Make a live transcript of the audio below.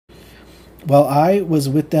While I was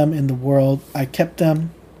with them in the world, I kept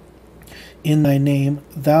them in thy name.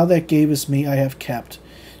 Thou that gavest me I have kept,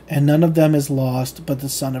 and none of them is lost but the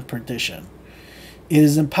son of perdition. It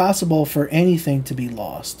is impossible for anything to be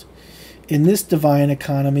lost. In this divine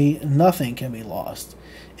economy, nothing can be lost.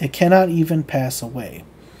 It cannot even pass away.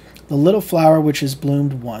 The little flower which has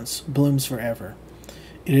bloomed once blooms forever.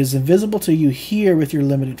 It is invisible to you here with your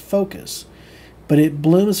limited focus, but it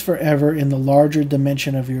blooms forever in the larger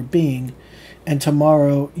dimension of your being, and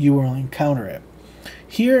tomorrow you will encounter it.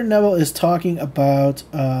 Here, Neville is talking about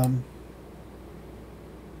the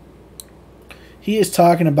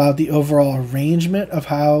overall arrangement of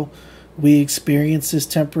how we experience this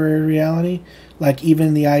temporary reality. Like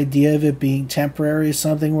even the idea of it being temporary is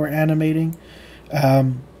something we're animating.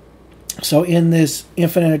 So in this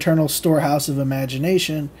infinite eternal storehouse of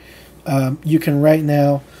imagination, you can right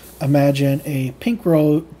now imagine a pink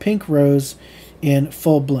rose in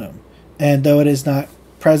full bloom. And though it is not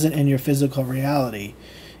present in your physical reality,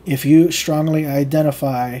 if you strongly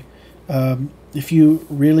identify, if you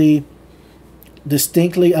really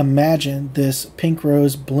distinctly imagine this pink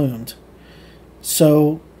rose bloomed,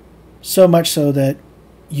 so much so that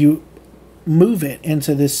you move it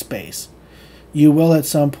into this space, you will at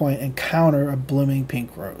some point encounter a blooming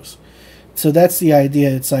pink rose. So that's the idea.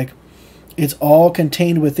 It's like it's all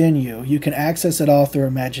contained within you. You can access it all through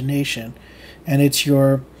imagination, and it's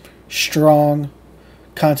your strong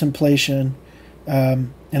contemplation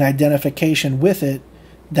and identification with it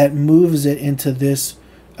that moves it into this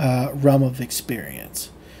realm of experience.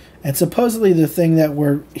 And supposedly the thing that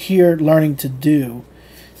we're here learning to do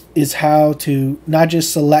is how to not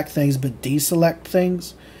just select things, but deselect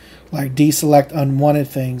things, like deselect unwanted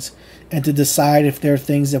things, and to decide if there are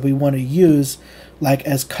things that we want to use, like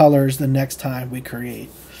as colors the next time we create.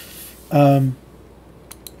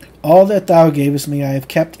 All that thou gavest me I have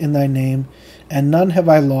kept in thy name, and none have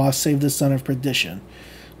I lost save the son of perdition.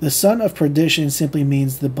 The son of perdition simply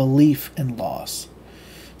means the belief in loss.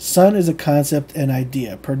 Son is a concept and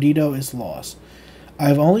idea. Perdido is loss. I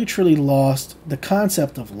have only truly lost the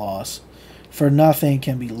concept of loss, for nothing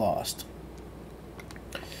can be lost.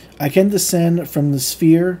 I can descend from the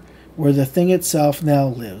sphere where the thing itself now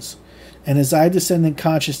lives, and as I descend in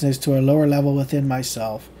consciousness to a lower level within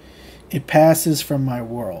myself, it passes from my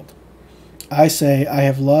world. I say, I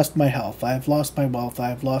have lost my health, I have lost my wealth, I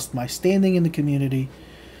have lost my standing in the community,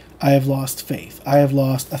 I have lost faith, I have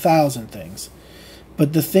lost 1,000 things.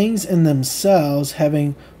 But the things in themselves,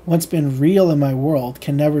 having once been real in my world,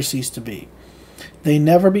 can never cease to be. They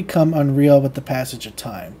never become unreal with the passage of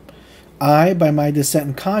time. I, by my descent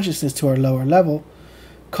in consciousness to a lower level,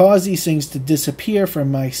 cause these things to disappear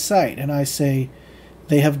from my sight, and I say,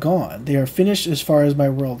 they have gone. They are finished as far as my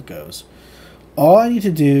world goes. All I need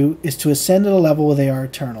to do is to ascend to the level where they are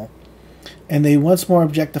eternal, and they once more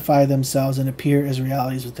objectify themselves and appear as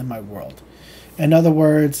realities within my world. In other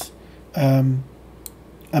words,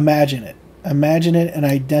 imagine it. Imagine it and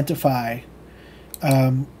identify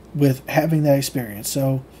with having that experience.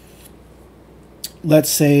 So let's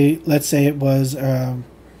say it was a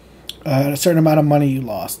certain amount of money you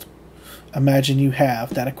lost. Imagine you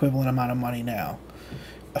have that equivalent amount of money now.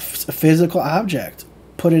 A physical object,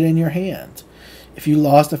 put it in your hand. If you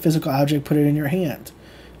lost a physical object, put it in your hand.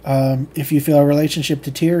 If you feel a relationship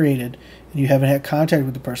deteriorated and you haven't had contact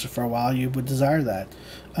with the person for a while, you would desire that.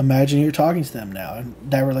 Imagine you're talking to them now and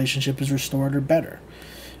that relationship is restored or better.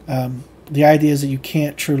 The idea is that you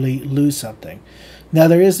can't truly lose something. Now,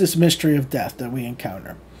 there is this mystery of death that we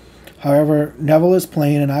encounter. However, Neville is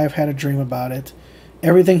plain, and I have had a dream about it.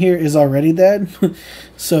 Everything here is already dead.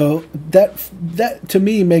 So that to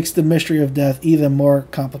me makes the mystery of death even more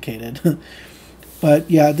complicated. But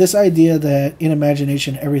yeah, this idea that in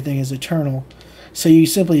imagination everything is eternal, so you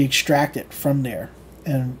simply extract it from there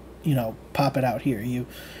and pop it out here.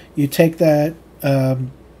 You take that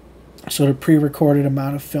sort of pre-recorded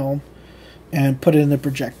amount of film and put it in the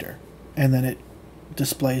projector, and then it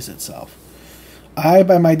displays itself. I,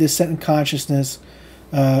 by my descent in consciousness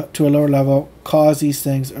to a lower level, cause these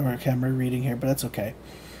things, or okay, I'm rereading here, but that's okay.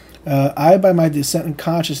 I, by my descent in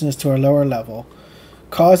consciousness to a lower level,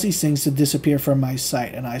 cause these things to disappear from my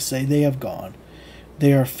sight, and I say, they have gone.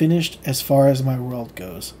 They are finished as far as my world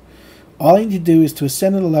goes. All I need to do is to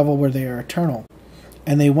ascend to the level where they are eternal,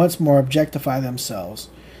 and they once more objectify themselves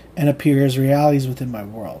and appear as realities within my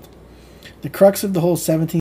world. The crux of the whole 17th